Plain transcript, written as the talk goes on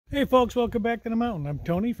Hey folks, welcome back to the mountain. I'm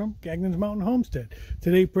Tony from Gagnon's Mountain Homestead.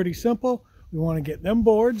 Today, pretty simple. We want to get them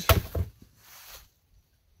boards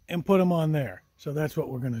and put them on there. So that's what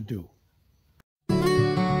we're going to do.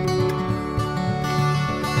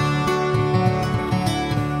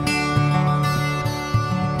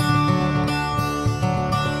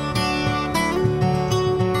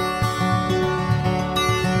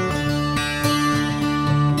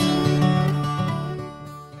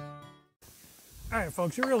 Alright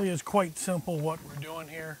folks, it really is quite simple what we're doing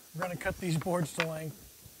here. We're going to cut these boards to length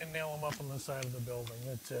and nail them up on the side of the building.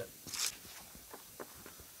 That's it.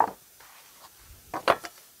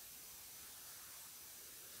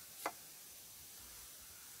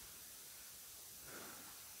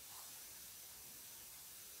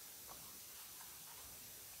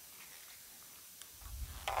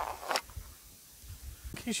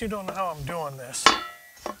 In case you don't know how I'm doing this,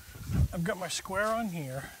 I've got my square on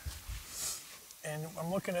here. And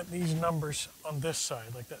I'm looking at these numbers on this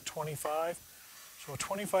side, like that 25. So a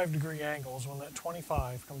 25-degree angle is when that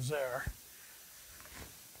 25 comes there.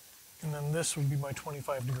 And then this would be my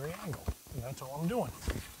 25-degree angle. And that's all I'm doing.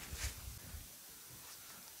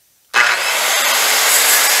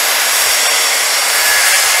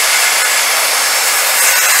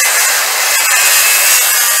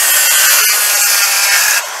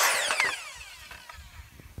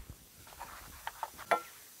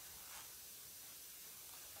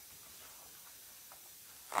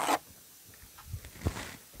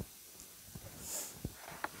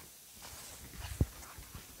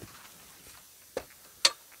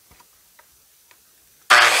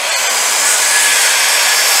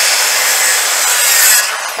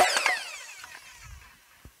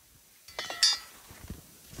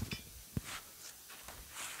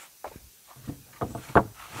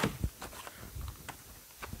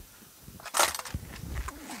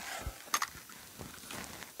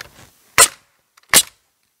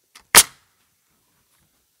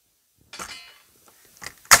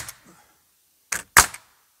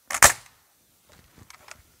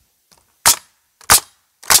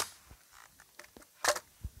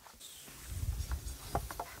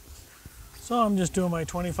 So I'm just doing my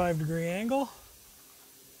 25-degree angle,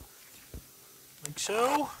 like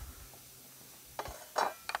so.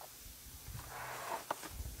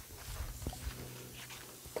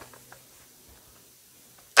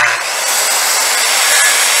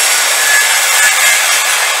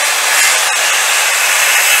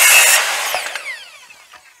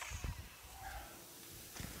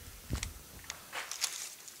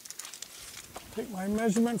 Take my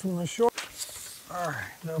measurement from the short. All right,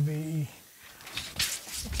 that'll be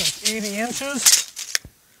looks like 80 inches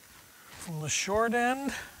from the short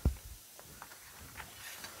end.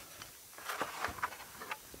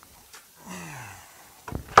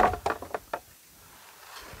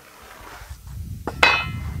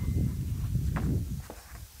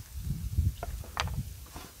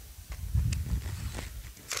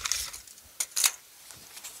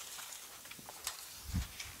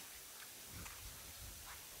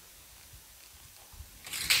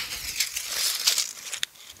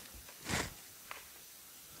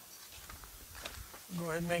 Go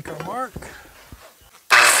ahead and make our mark.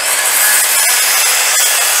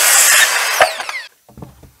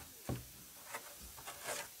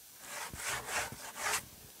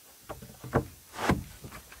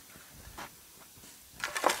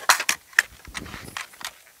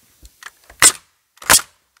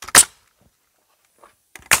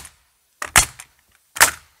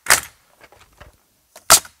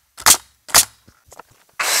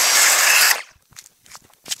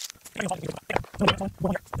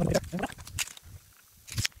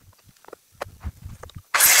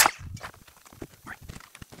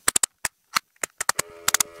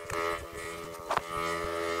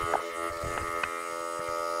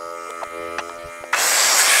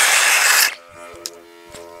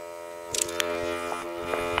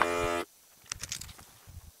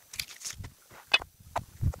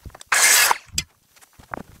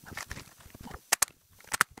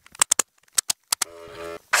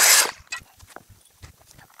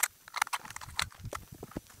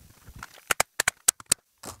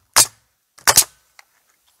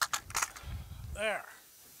 There.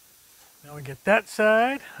 Now we get that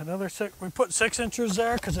side. Another we put 6 inches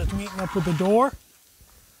there because it's meeting up with the door.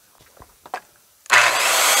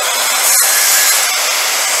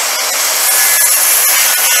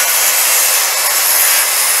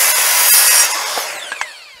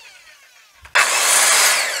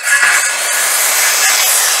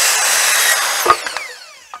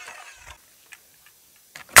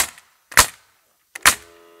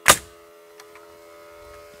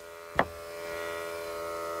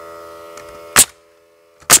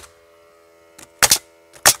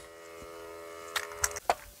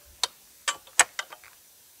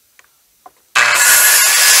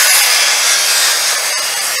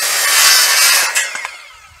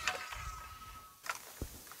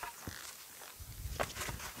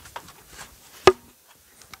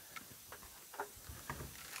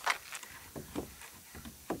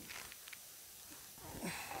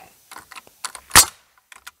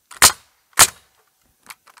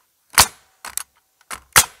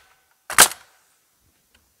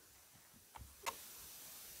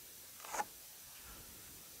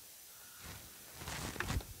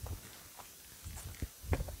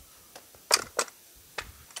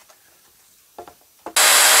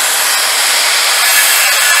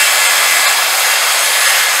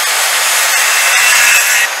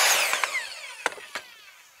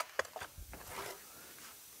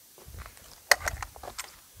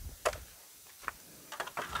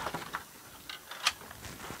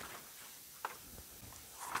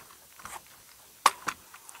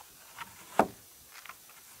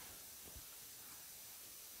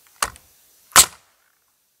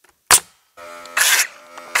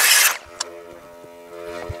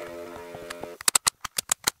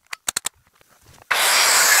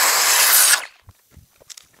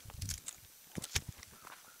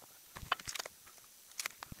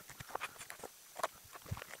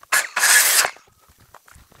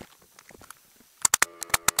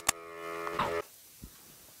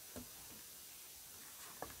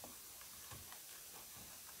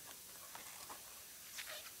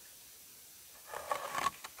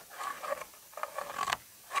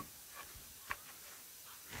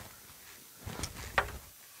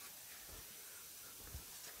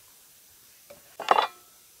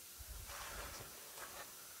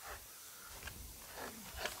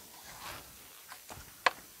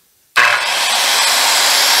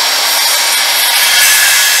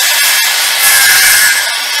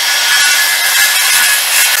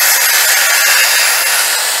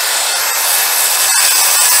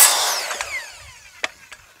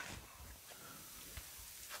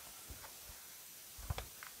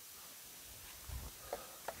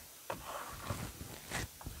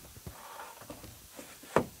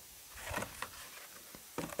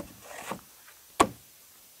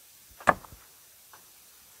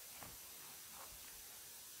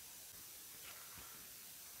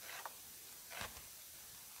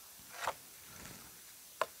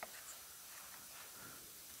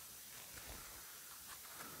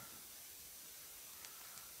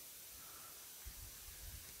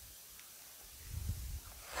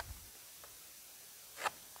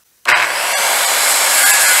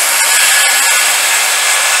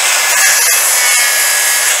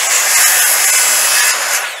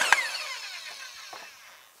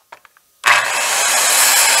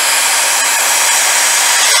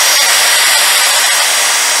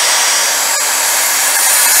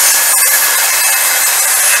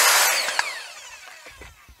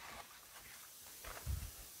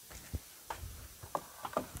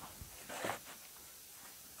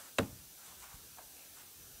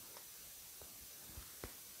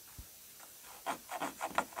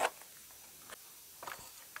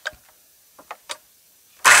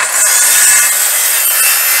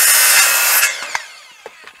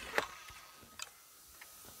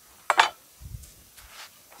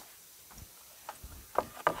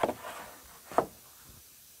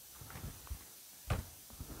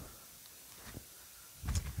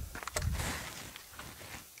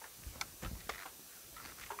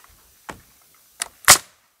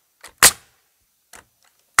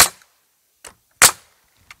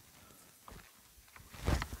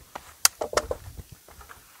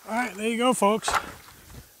 there you go, folks.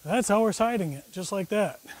 That's how we're siding it, just like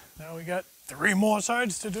that. Now we got 3 more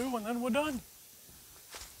sides to do and then we're done.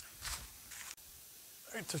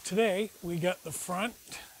 All right, so today we got the front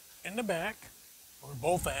and the back, or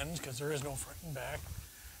both ends because there is no front and back.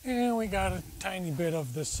 And we got a tiny bit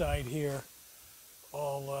of this side here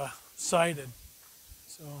all sided.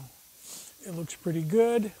 So it looks pretty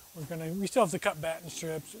good. We still have to cut batten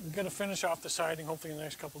strips. We're gonna finish off the siding. Hopefully in the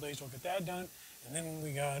next couple of days we'll get that done. And then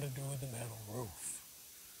we gotta do the metal roof.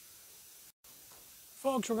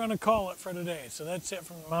 Folks, we're gonna call it for today. So that's it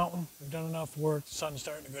from the mountain. We've done enough work. The sun's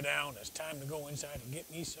starting to go down. It's time to go inside and get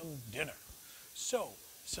me some dinner. So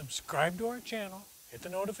subscribe to our channel. Hit the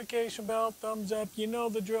notification bell, thumbs up, you know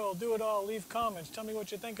the drill. Do it all, leave comments. Tell me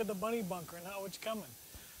what you think of the bunny bunker and how it's coming.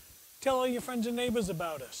 Tell all your friends and neighbors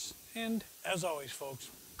about us. And as always, folks,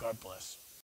 God bless.